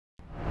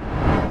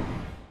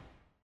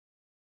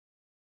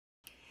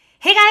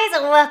Hey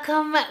guys,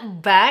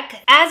 welcome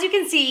back. As you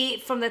can see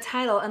from the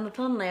title and the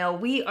thumbnail,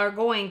 we are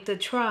going to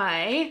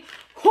try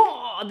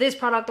this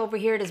product over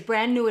here. It is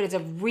brand new. It is a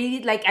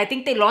really, I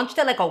think they launched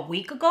it like a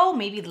week ago,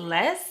 maybe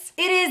less.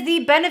 It is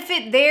the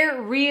Benefit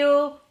They're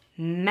Real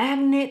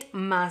Magnet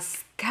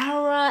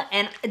Mascara.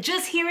 And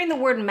just hearing the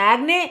word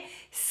magnet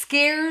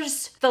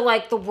scares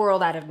the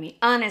world out of me,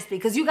 honestly,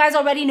 because you guys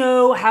already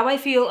know how I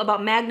feel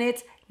about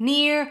magnets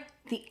near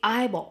the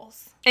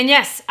eyeballs. And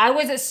yes, I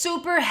was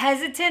super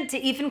hesitant to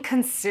even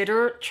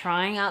consider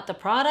trying out the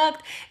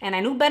product, and I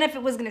knew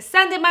Benefit was gonna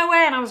send it my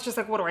way, and I was just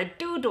like, what do I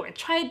do? Do I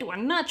try it? Do I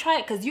not try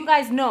it? Because you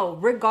guys know,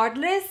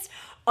 regardless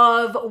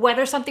of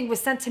whether something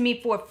was sent to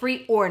me for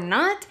free or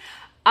not,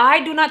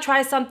 I do not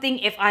try something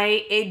if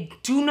I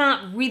do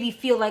not really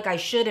feel like I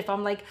should, if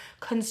I'm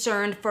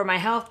concerned for my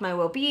health, my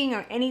well-being,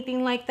 or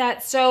anything like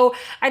that. So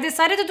I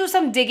decided to do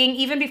some digging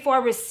even before I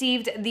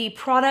received the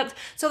product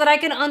so that I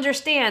can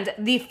understand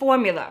the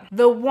formula,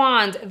 the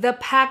wand, the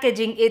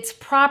packaging, its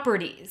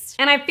properties.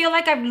 And I feel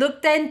like I've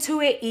looked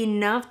into it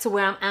enough to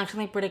where I'm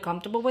actually pretty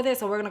comfortable with it.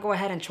 So we're gonna go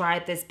ahead and try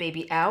this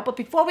baby out. But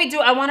before we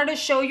do, I wanted to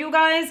show you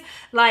guys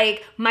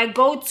my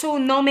go-to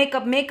no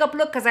makeup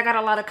look, because I got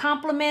a lot of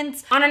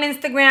compliments on an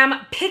Instagram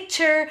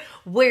picture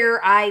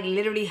where I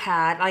literally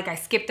had, I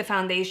skipped the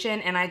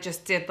foundation and I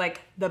just did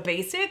the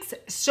basics.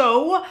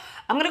 So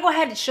I'm gonna go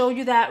ahead and show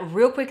you that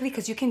real quickly,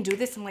 because you can do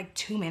this in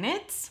 2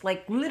 minutes,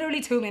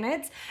 literally 2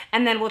 minutes,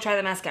 and then we'll try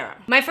the mascara.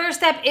 My first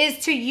step is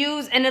to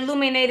use an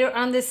illuminator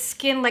on the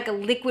skin, like a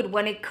liquid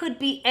one. It could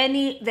be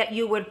any that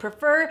you would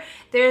prefer.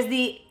 There's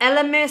the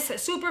Elemis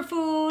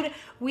Superfood.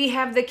 We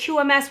have the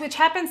QMS, which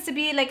happens to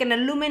be an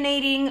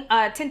illuminating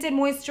tinted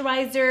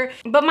moisturizer.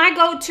 But my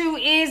go-to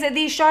is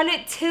the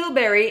Charlotte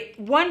Tilbury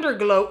Wonder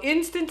Glow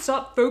Instant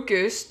Soft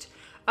Focused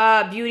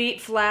Beauty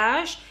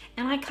Flash.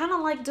 And I kind of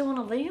like doing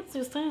a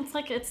laser thing.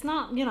 It's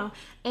not,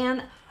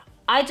 and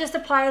I just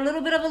apply a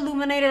little bit of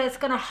illuminator that's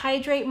gonna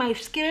hydrate my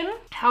skin,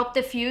 help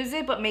diffuse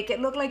it, but make it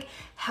look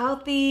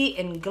healthy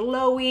and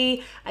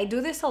glowy. I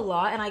do this a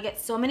lot and I get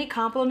so many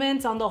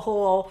compliments on the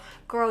whole,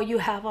 girl, you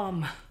have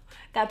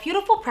that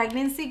beautiful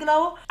pregnancy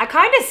glow. I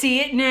kind of see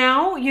it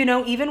now,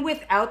 even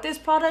without this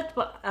product,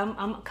 but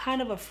I'm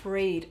kind of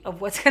afraid of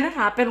what's gonna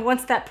happen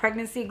once that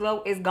pregnancy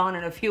glow is gone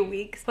in a few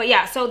weeks. But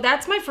yeah, so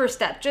that's my first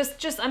step.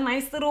 Just a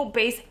nice little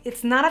base.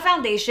 It's not a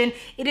foundation.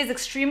 It is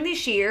extremely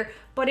sheer,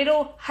 but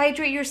it'll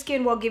hydrate your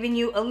skin while giving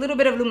you a little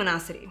bit of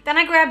luminosity. Then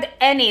I grabbed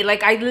any,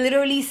 I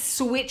literally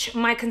switch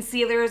my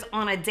concealers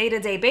on a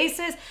day-to-day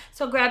basis.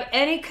 So grab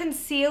any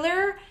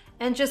concealer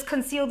and just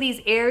conceal these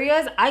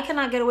areas. I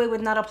cannot get away with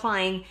not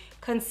applying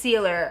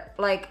concealer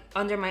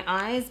under my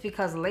eyes,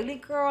 because lately,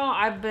 girl,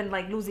 I've been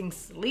losing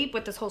sleep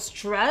with this whole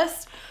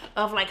stress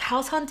of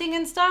house hunting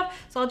and stuff.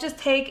 So I'll just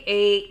take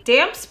a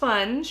damp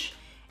sponge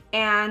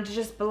and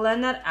just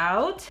blend that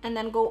out, and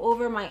then go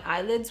over my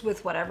eyelids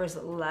with whatever's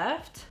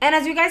left. And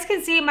as you guys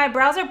can see, my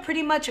brows are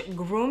pretty much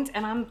groomed,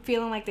 and I'm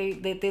feeling like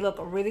they look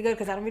really good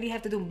because I don't really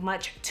have to do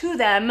much to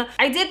them.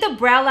 I did the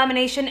brow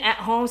lamination at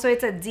home, so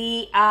it's a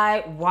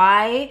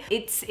DIY.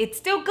 It's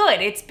still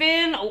good. It's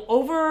been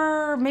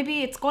over,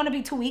 maybe it's going to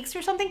be 2 weeks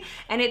or something,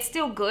 and it's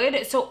still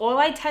good. So all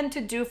I tend to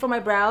do for my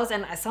brows,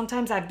 and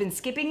sometimes I've been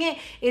skipping it,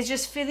 is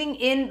just filling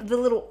in the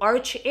little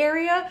arch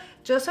area,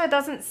 just so it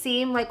doesn't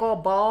seem all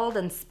bald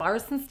and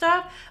sparse and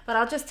stuff. But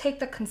I'll just take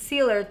the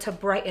concealer to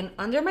brighten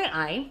under my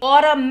eye.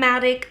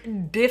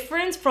 Automatic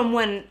difference from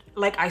when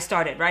I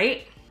started,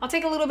 right? I'll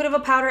take a little bit of a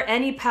powder,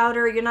 any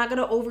powder. You're not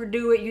gonna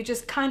overdo it. You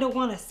just kind of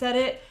want to set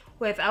it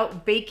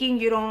without baking.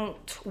 You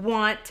don't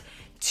want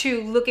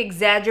to look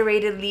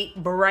exaggeratedly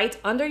bright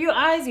under your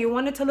eyes. You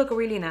want it to look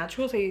really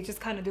natural, so you just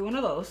kind of do one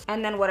of those.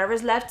 And then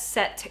whatever's left,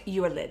 set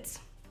your lids.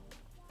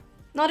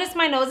 Notice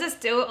my nose is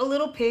still a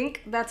little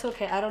pink. That's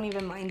okay, I don't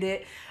even mind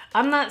it.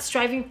 I'm not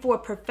striving for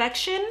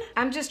perfection.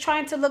 I'm just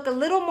trying to look a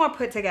little more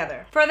put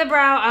together. For the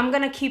brow, I'm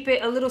gonna keep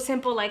it a little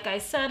simple, like I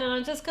said, and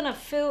I'm just gonna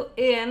fill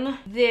in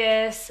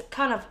this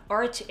kind of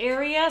arch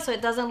area so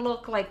it doesn't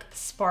look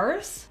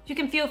sparse. You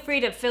can feel free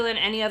to fill in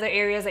any other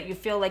areas that you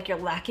feel like you're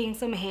lacking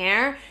some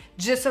hair,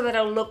 just so that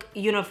it'll look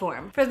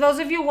uniform. For those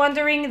of you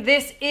wondering,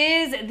 this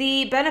is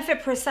the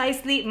Benefit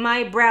Precisely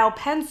My Brow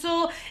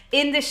Pencil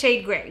in the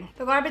shade gray.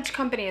 The garbage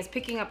company is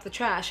picking up the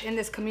trash in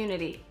this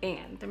community,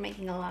 and they're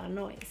making a lot of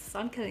noise, so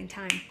I'm killing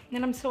time.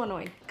 And I'm so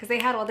annoyed because they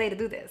had all day to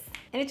do this.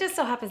 And it just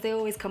so happens they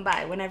always come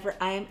by whenever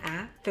I am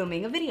at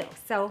filming a video.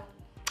 So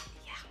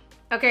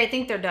yeah. Okay, I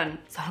think they're done.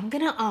 So I'm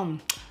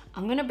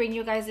gonna bring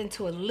you guys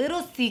into a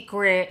little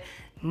secret.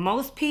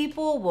 Most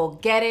people will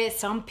get it.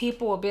 Some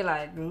people will be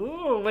like,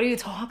 ooh, what are you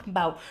talking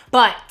about?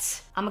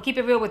 But I'm gonna keep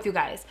it real with you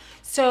guys.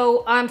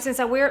 So since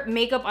I wear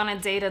makeup on a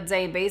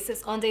day-to-day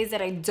basis, on days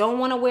that I don't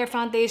wanna wear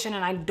foundation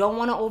and I don't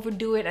wanna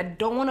overdo it, I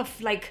don't wanna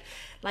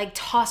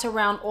toss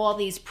around all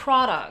these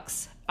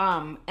products,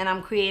 and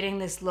I'm creating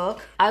this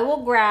look, I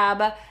will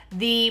grab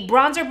the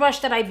bronzer brush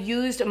that I've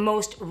used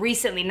most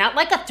recently. Not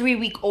like a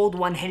 3-week-old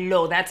one,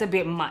 hello, that's a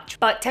bit much.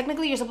 But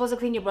technically you're supposed to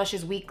clean your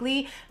brushes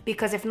weekly,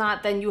 because if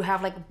not, then you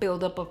have like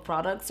buildup of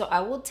product. So I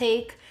will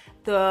take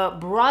the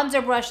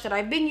bronzer brush that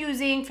I've been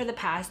using for the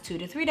past 2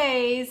 to 3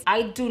 days.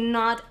 I do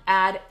not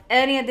add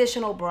any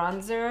additional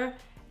bronzer,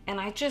 and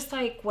I just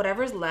like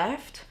whatever's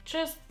left,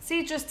 just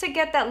to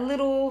get that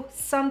little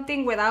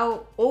something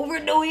without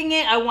overdoing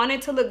it. I want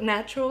it to look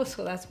natural,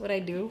 so that's what I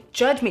do.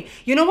 Judge me.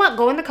 You know what?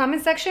 Go in the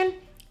comment section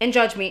and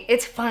judge me.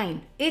 It's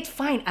fine. It's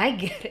fine. I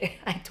get it.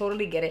 I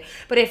totally get it.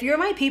 But if you're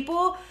my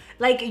people,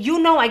 like, you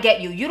know I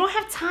get you. You don't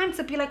have time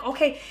to be like,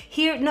 okay,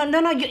 here, no.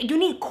 You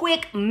need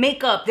quick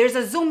makeup. There's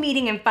a Zoom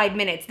meeting in 5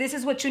 minutes. This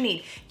is what you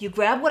need. You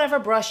grab whatever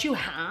brush you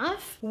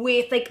have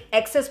with like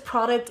excess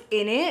product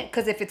in it,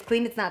 because if it's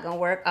clean, it's not gonna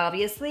work,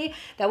 obviously.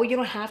 That way you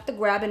don't have to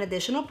grab an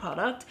additional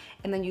product.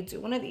 And then you do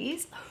one of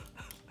these,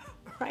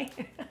 right?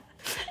 And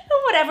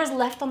whatever's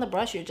left on the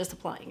brush, you're just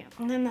applying it.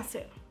 And then that's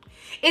it.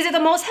 Is it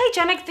the most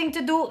hygienic thing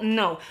to do?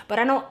 No, but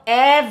I know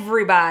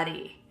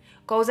everybody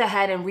goes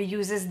ahead and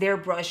reuses their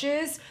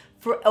brushes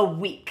for a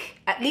week,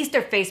 at least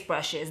their face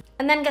brushes.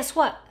 And then guess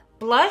what?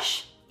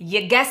 Blush,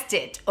 you guessed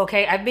it,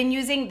 okay? I've been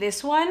using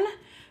this one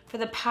for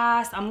the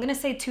past, I'm gonna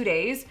say 2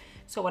 days.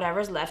 So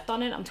whatever's left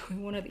on it, I'm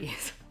doing one of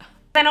these.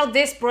 I know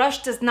this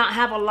brush does not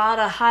have a lot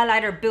of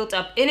highlighter built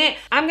up in it.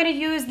 I'm gonna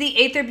use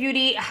the Aether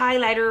Beauty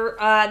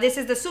highlighter. This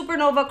is the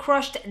Supernova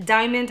Crushed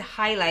Diamond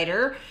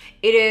Highlighter.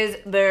 It is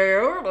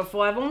there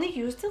before. I've only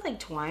used it like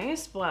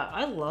twice, but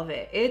I love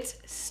it. It's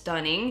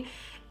stunning.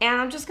 And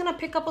I'm just gonna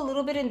pick up a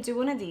little bit and do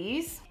one of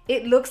these.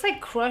 It looks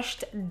like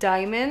crushed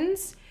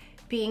diamonds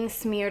being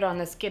smeared on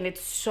the skin.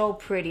 It's so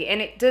pretty,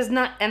 and it does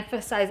not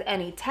emphasize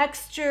any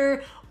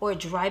texture or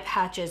dry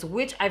patches,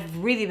 which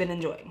I've really been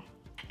enjoying.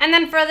 And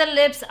then for the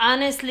lips,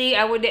 honestly,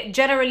 I would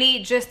generally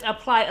just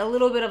apply a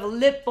little bit of a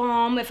lip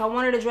balm. If I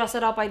wanted to dress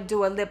it up, I'd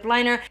do a lip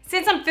liner.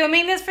 Since I'm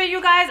filming this for you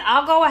guys,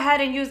 I'll go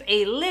ahead and use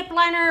a lip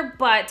liner.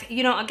 But,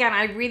 you know, again,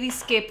 I really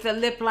skip the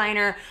lip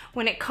liner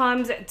when it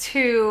comes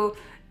to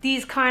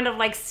these kind of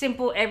like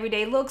simple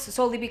everyday looks,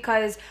 solely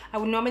because I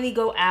would normally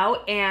go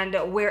out and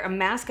wear a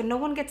mask and no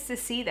one gets to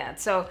see that.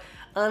 So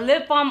a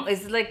lip balm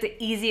is like the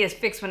easiest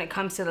fix when it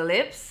comes to the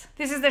lips.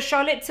 This is the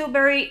Charlotte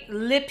Tilbury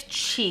Lip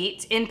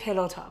Cheat in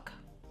Pillow Talk.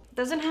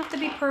 Doesn't have to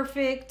be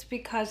perfect,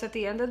 because at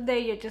the end of the day,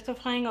 you're just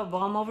applying a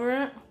balm over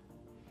it.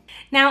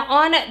 Now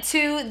on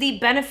to the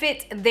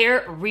Benefit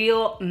They're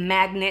Real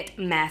Magnet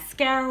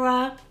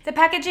Mascara. The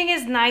packaging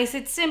is nice,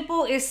 it's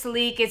simple, it's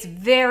sleek, it's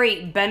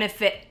very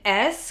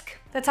Benefit-esque.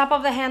 The top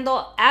of the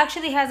handle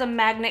actually has a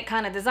magnet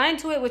kind of design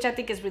to it, which I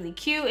think is really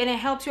cute, and it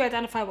helps you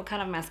identify what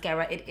kind of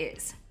mascara it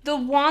is. The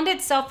wand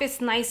itself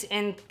is nice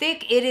and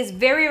thick. It is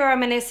very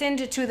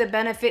reminiscent to the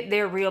Benefit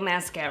They're Real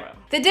Mascara.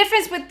 The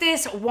difference with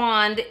this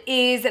wand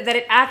is that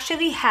it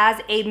actually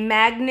has a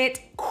magnet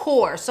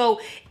core.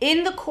 So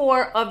in the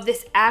core of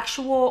this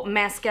actual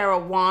mascara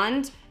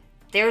wand,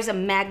 there's a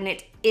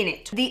magnet in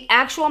it. The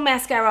actual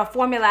mascara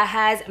formula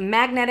has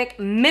magnetic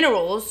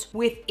minerals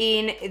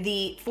within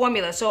the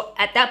formula. So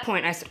at that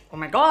point I said, oh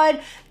my God,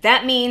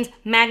 that means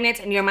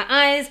magnets near my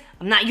eyes.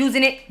 I'm not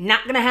using it,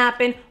 not gonna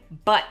happen.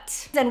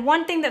 But then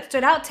one thing that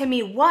stood out to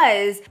me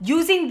was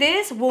using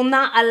this will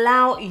not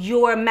allow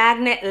your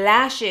magnet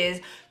lashes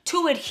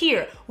to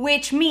adhere,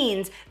 which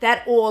means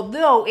that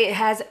although it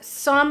has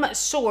some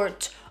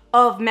sort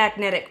of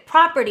magnetic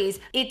properties,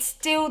 it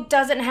still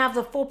doesn't have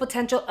the full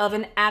potential of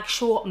an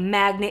actual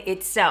magnet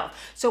itself.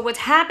 So what's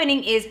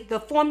happening is the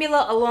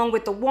formula along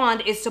with the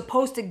wand is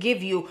supposed to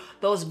give you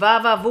those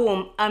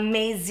va-va-voom,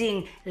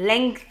 amazing,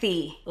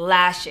 lengthy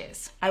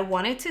lashes. I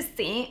wanted to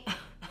see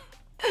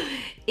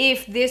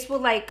if this will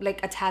like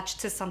attach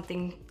to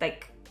something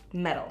like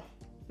metal.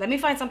 Let me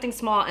find something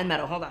small and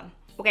metal, hold on.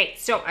 Okay,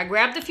 so I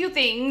grabbed a few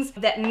things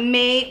that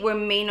may or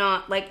may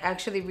not like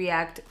actually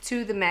react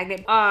to the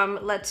magnet.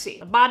 Let's see,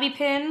 a bobby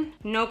pin,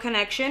 no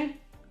connection.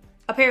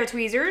 A pair of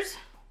tweezers,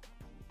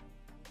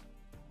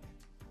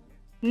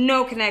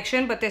 no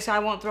connection, but this I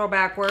won't throw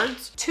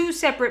backwards. 2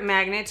 separate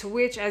magnets,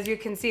 which as you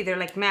can see, they're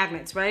like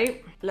magnets,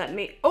 right? Let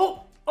me,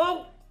 oh,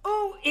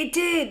 it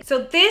did.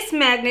 So this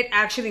magnet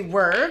actually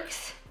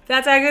works.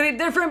 That's actually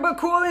different but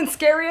cool and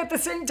scary at the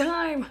same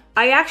time.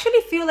 I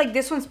actually feel like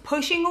this one's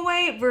pushing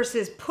away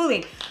versus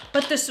pulling.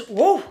 But this,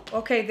 whoa,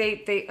 okay,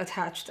 they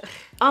attached.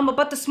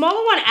 But the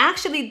smaller one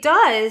actually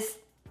does.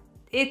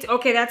 It's,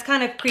 okay, that's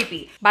kind of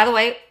creepy. By the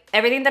way,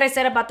 everything that I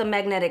said about the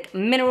magnetic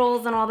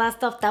minerals and all that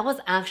stuff, that was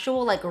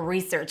actual like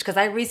research, because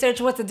I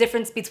researched what's the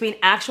difference between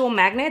actual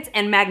magnets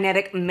and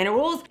magnetic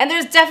minerals. And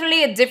there's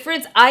definitely a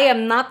difference. I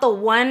am not the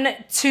one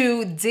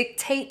to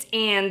dictate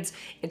and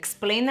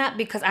explain that,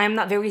 because I am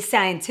not very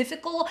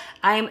scientifical.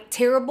 I am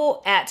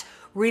terrible at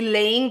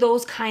relaying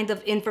those kinds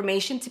of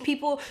information to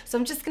people. So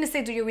I'm just gonna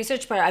say do your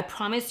research, but I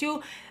promise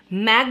you,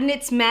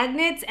 magnets,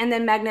 and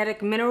then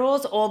magnetic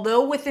minerals,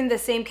 although within the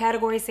same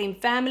category, same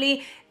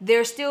family,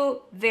 they're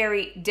still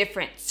very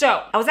different.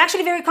 So I was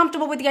actually very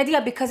comfortable with the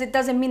idea, because it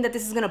doesn't mean that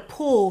this is gonna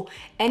pull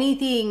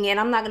anything and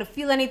I'm not gonna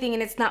feel anything,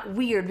 and it's not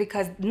weird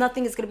because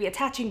nothing is gonna be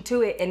attaching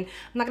to it, and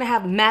I'm not gonna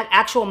have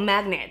actual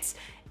magnets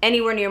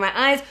anywhere near my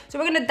eyes. So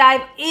we're gonna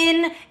dive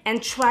in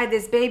and try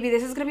this baby.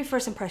 This is gonna be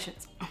first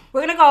impressions.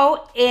 We're gonna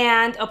go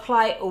and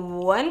apply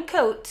 1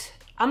 coat.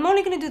 I'm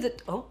only gonna do the,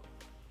 oh,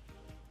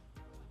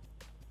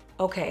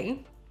 Okay,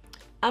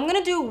 I'm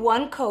gonna do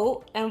one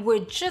coat and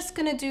we're just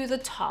gonna do the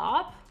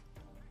top.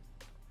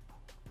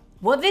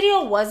 What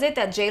video was it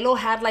that JLo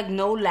had like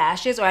no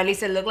lashes, or at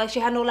least it looked like she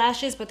had no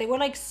lashes, but they were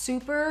like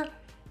super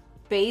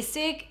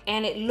basic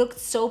and it looked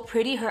so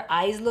pretty. Her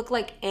eyes look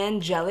like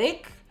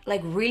angelic,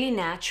 like really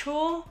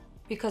natural,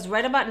 because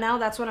right about now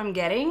that's what I'm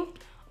getting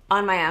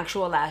on my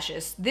actual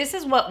lashes. This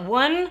is what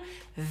one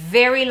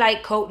very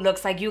light coat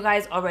looks like. You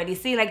guys already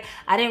see, like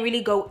I didn't really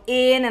go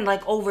in and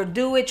like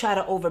overdo it, try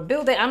to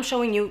overbuild it. I'm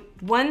showing you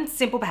one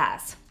simple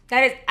pass.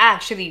 That is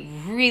actually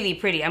really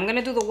pretty. I'm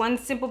gonna do the one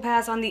simple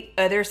pass on the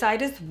other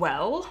side as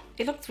well.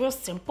 It looks real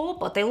simple,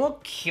 but they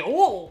look cute.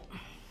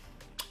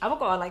 I would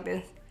go out like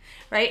this,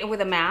 right? And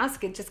with a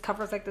mask, it just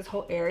covers like this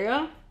whole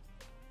area.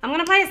 I'm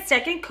gonna apply a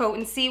second coat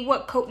and see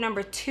what coat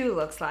number 2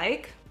 looks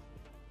like.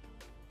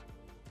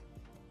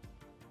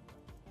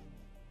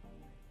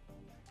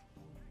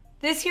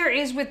 This here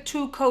is with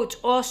 2 coats.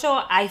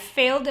 Also, I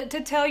failed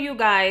to tell you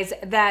guys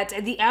that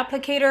the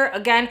applicator,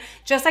 again,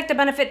 just like the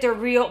Benefit They're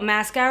Real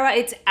Mascara,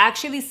 it's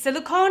actually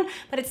silicone,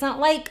 but it's not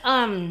like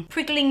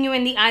prickling you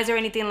in the eyes or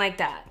anything like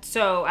that.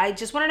 So I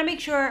just wanted to make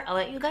sure I'll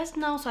let you guys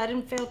know so I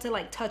didn't fail to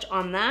like touch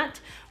on that.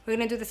 We're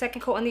gonna do the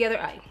second coat on the other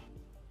eye.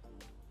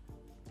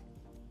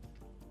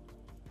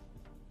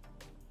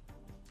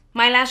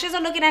 My lashes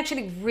are looking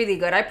actually really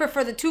good. I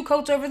prefer the 2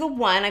 coats over the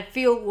one. I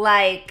feel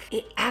like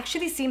it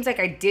actually seems like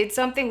I did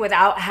something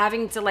without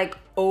having to like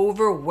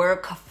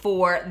overwork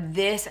for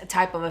this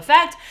type of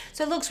effect.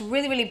 So it looks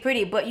really, really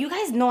pretty. But you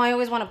guys know I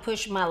always want to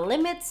push my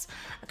limits.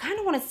 I kind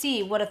of want to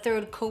see what a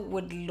 3rd coat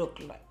would look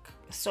like.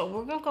 So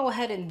we're gonna go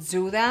ahead and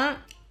do that.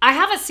 I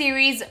have a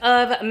series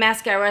of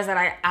mascaras that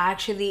I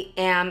actually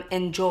am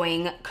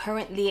enjoying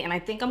currently, and I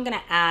think I'm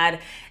gonna add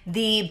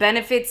the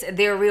Benefits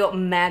They're Real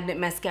Magnet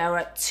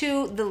Mascara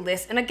to the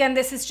list. And again,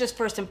 this is just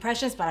first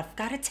impressions, but I've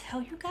gotta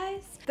tell you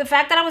guys, the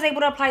fact that I was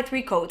able to apply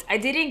 3 coats, I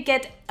didn't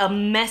get a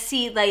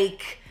messy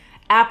like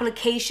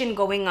application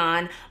going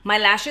on. My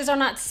lashes are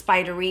not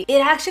spidery.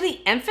 It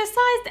actually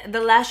emphasized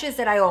the lashes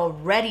that I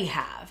already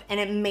have, and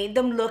it made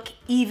them look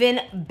even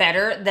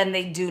better than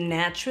they do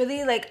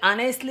naturally. Like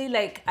honestly,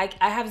 like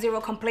I have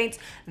 0 complaints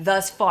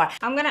thus far.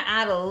 I'm gonna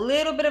add a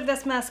little bit of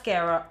this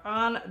mascara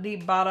on the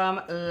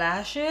bottom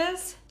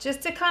lashes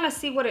just to kind of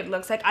see what it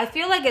looks like. I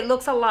feel like it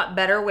looks a lot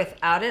better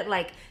without it,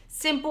 like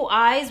simple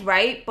eyes,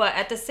 right? But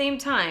at the same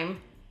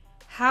time,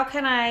 how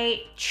can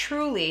I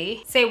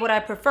truly say what I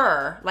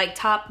prefer, like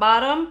top,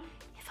 bottom,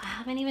 if I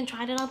haven't even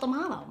tried it out the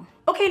bottom?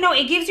 Okay, no,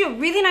 it gives you a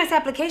really nice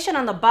application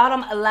on the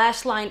bottom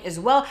lash line as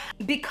well.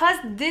 Because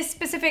this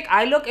specific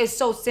eye look is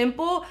so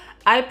simple,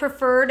 I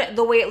preferred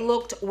the way it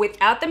looked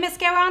without the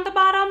mascara on the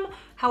bottom.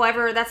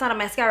 However, that's not a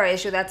mascara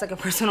issue, that's like a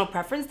personal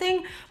preference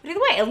thing. But either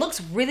way, it looks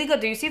really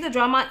good. Do you see the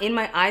drama in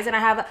my eyes? And I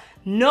have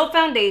no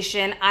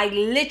foundation. I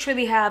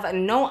literally have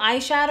no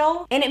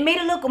eyeshadow, and it made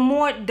it look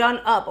more done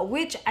up,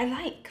 which I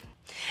like.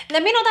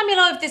 Let me know down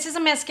below if this is a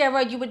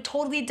mascara you would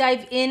totally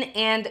dive in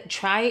and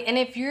try. And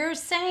if you're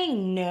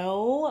saying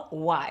no,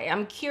 why?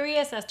 I'm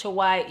curious as to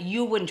why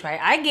you wouldn't try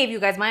it. I gave you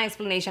guys my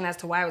explanation as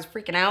to why I was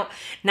freaking out,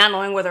 not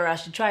knowing whether I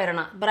should try it or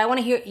not. But I want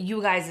to hear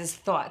you guys'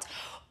 thoughts.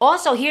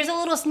 Also, here's a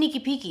little sneaky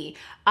peeky.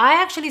 I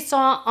actually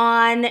saw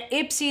on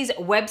Ipsy's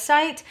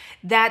website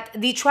that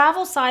the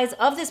travel size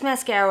of this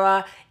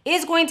mascara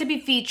is going to be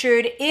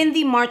featured in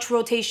the March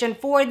rotation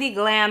for the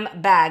Glam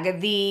bag,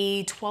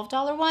 the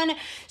 $12 one.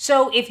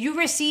 So if you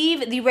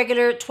receive the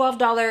regular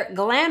 $12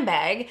 Glam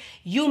bag,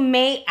 you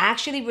may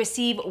actually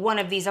receive one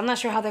of these. I'm not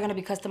sure how they're gonna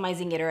be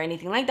customizing it or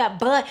anything like that,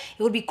 but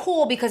it would be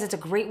cool because it's a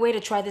great way to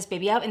try this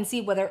baby out and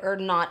see whether or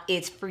not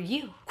it's for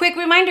you. Quick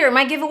reminder,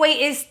 my giveaway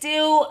is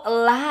still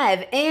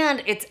live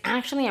and it's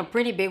actually a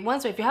pretty big one.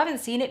 So if you haven't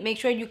seen it, make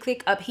sure you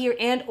click up here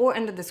and or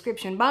in the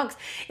description box.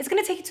 It's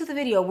gonna take you to the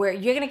video where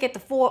you're gonna get the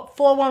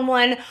 411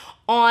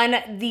 on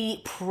the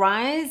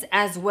prize,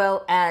 as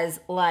well as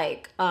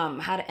like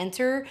how to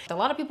enter. A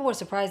lot of people were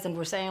surprised and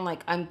were saying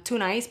like I'm too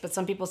nice, but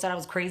some people said I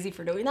was crazy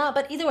for doing that.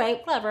 But either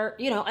way, whatever,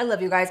 you know, I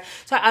love you guys.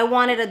 So I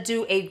wanted to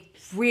do a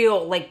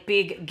real like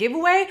big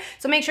giveaway.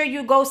 So make sure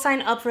you go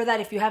sign up for that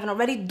if you haven't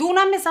already. Do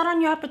not miss out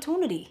on your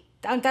opportunity.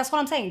 That's what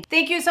I'm saying.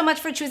 Thank you so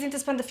much for choosing to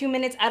spend a few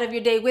minutes out of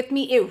your day with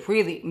me. It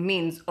really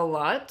means a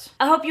lot.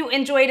 I hope you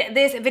enjoyed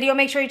this video.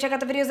 Make sure you check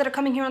out the videos that are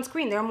coming here on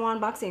screen. There are more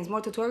unboxings,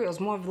 more tutorials,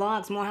 more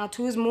vlogs, more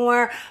how-tos,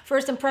 more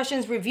first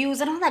impressions, reviews,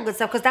 and all that good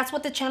stuff, because that's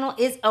what the channel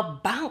is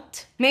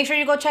about. Make sure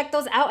you go check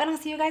those out, and I'll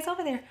see you guys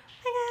over there.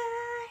 Bye.